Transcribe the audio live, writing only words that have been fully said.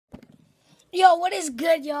Yo, what is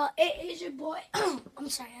good, y'all? It is your boy. I'm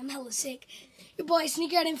sorry, I'm hella sick. Your boy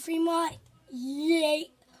Sneakerhead in Fremont.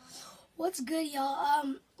 Yay! What's good,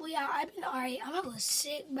 y'all? Well, yeah, I've been alright. I'm hella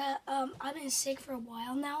sick, but I've been sick for a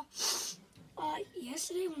while now.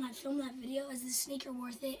 Yesterday when I filmed that video, is this sneaker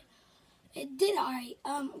worth it? It did alright.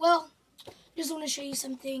 Well, just want to show you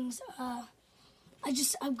some things. I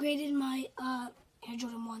just upgraded my Air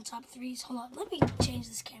Jordan 1 top 3s. Hold on, let me change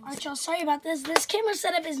this camera. Alright, y'all, sorry about this. This camera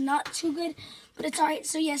setup is not too good, but it's alright.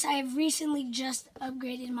 So, yes, I have recently just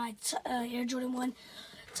upgraded my Air Jordan 1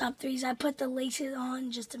 top 3s. I put the laces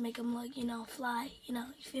on just to make them look, fly. You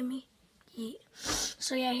feel me? Yeah.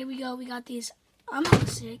 So, yeah, here we go. We got these. I'm hella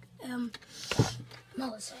sick. I'm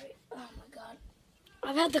hella sorry. Oh, my God.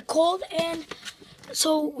 I've had the cold, and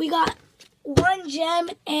so we got one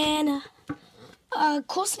gem and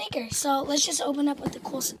cool sneaker. So let's just open up with the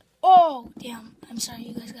cool. Oh, damn. I'm sorry.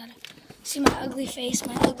 You guys gotta see my ugly face.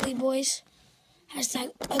 My ugly boys.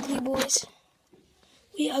 Hashtag ugly boys.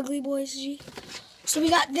 We ugly boys, G. So we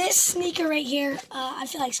got this sneaker right here. I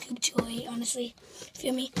feel like Scoop 208, honestly.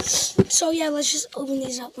 Feel me? So yeah, let's just open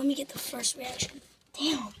these up. Let me get the first reaction.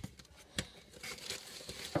 Damn.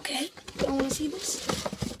 Okay. Y'all wanna see this?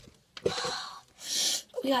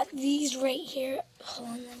 We got these right here. Hold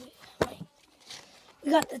on, let me. We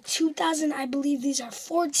got the 2000, I believe these are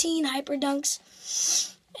 14 Hyper Dunks.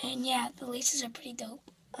 And yeah, the laces are pretty dope.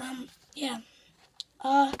 Yeah.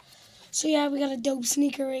 So yeah, we got a dope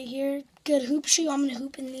sneaker right here. Good hoop shoe. I'm going to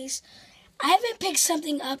hoop in these. I haven't picked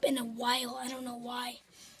something up in a while. I don't know why.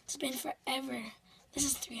 It's been forever. This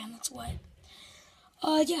is 3M, that's what.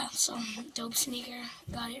 Yeah, so dope sneaker.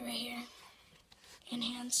 Got it right here. In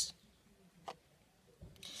hands.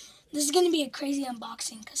 This is going to be a crazy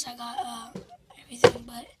unboxing because I got, everything,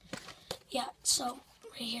 but yeah, so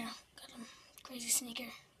right here, got a crazy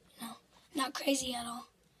sneaker. No, not crazy at all.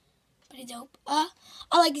 Pretty dope. I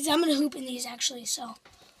like these. I'm gonna hoop in these actually, so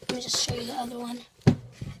let me just show you the other one.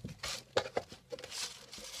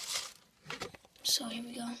 So here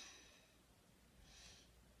we go.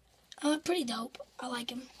 Pretty dope. I like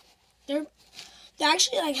them. They're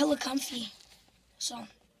actually like hella comfy. So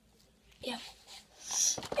yeah.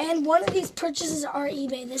 And one of these purchases are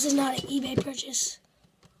eBay. This is not an eBay purchase.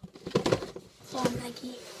 From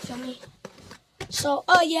Nike, feel me? So,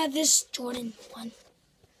 yeah, this Jordan one.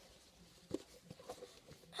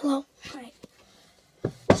 Hello. Alright.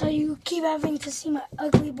 So you keep having to see my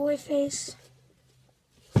ugly boy face.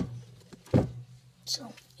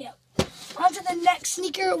 So, yeah. On to the next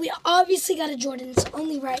sneaker. We obviously got a Jordan. It's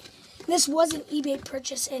only right. This was an eBay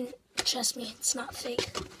purchase, and trust me, it's not fake.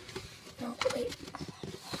 No, wait.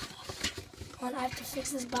 Hold on, I have to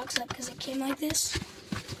fix this box up because it came like this.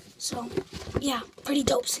 So, yeah, pretty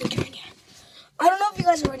dope sneaker in here. I don't know if you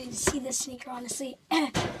guys are ready to see this sneaker, honestly.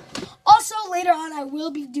 Also, later on, I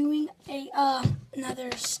will be doing a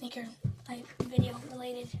another sneaker like video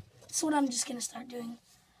related. That's what I'm just gonna start doing.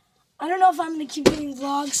 I don't know if I'm gonna keep doing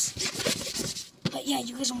vlogs, but yeah,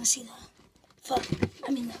 you guys want to see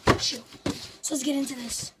the shoe. So let's get into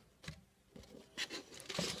this.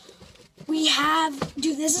 We have,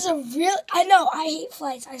 dude, this is a real. I know I hate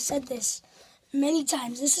flights. I said this many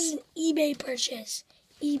times. This is an eBay purchase.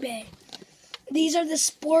 eBay. These are the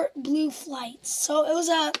Sport Blue flights. So it was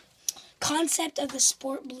a concept of the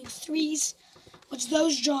Sport Blue 3s, which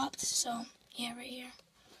those dropped. So, yeah, right here.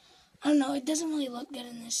 I don't know. It doesn't really look good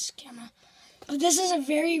in this camera. But this is a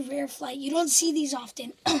very rare flight. You don't see these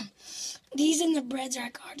often. These and the breads are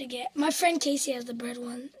hard to get. My friend Casey has the bread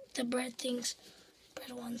one. The bread things.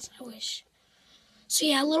 Bread ones, I wish. So,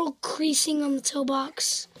 yeah, a little creasing on the toe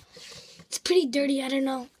box. It's pretty dirty, I don't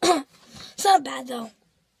know. It's not bad, though.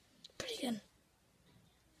 Pretty good.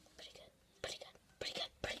 Pretty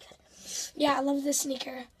good. Yeah, I love this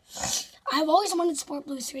sneaker. I've always wanted Sport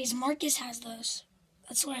Blue 3s. Marcus has those.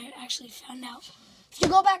 That's what I actually found out. If you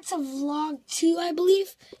go back to vlog 2, I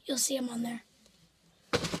believe, you'll see them on there.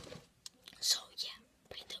 So, yeah,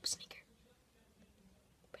 pretty dope sneaker.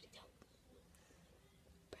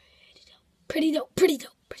 Pretty dope.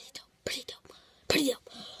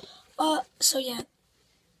 So yeah,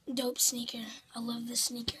 dope sneaker. I love this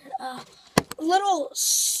sneaker. Little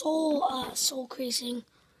sole creasing.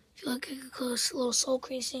 If you look close, little sole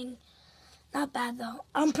creasing. Not bad though.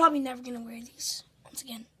 I'm probably never gonna wear these once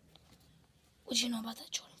again. What you know about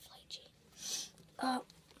that Jordan Flight G?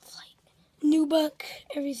 Flight. Nubuck,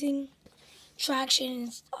 everything. Traction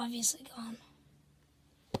is obviously gone.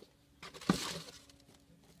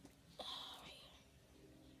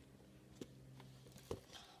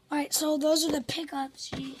 Alright, so those are the pickups,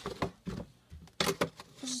 G.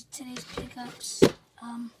 Those are today's pickups.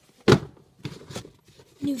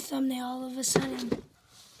 New thumbnail all of a sudden.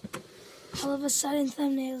 All of a sudden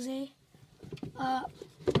thumbnails, eh?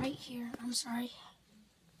 Right here. I'm sorry.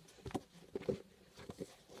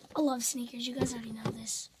 I love sneakers. You guys already know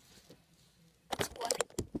this.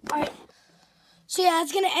 Alright. So yeah,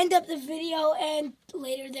 that's going to end up the video, and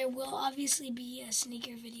later there will obviously be a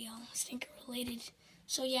sneaker video, sneaker related.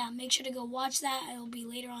 So yeah, make sure to go watch that. It'll be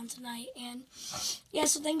later on tonight. And yeah,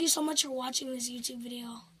 so thank you so much for watching this YouTube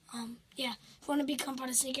video. Yeah, if you want to become part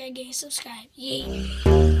of Sneakerhead Gang, subscribe. Yay!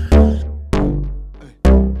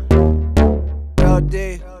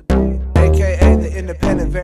 LD, aka the independent.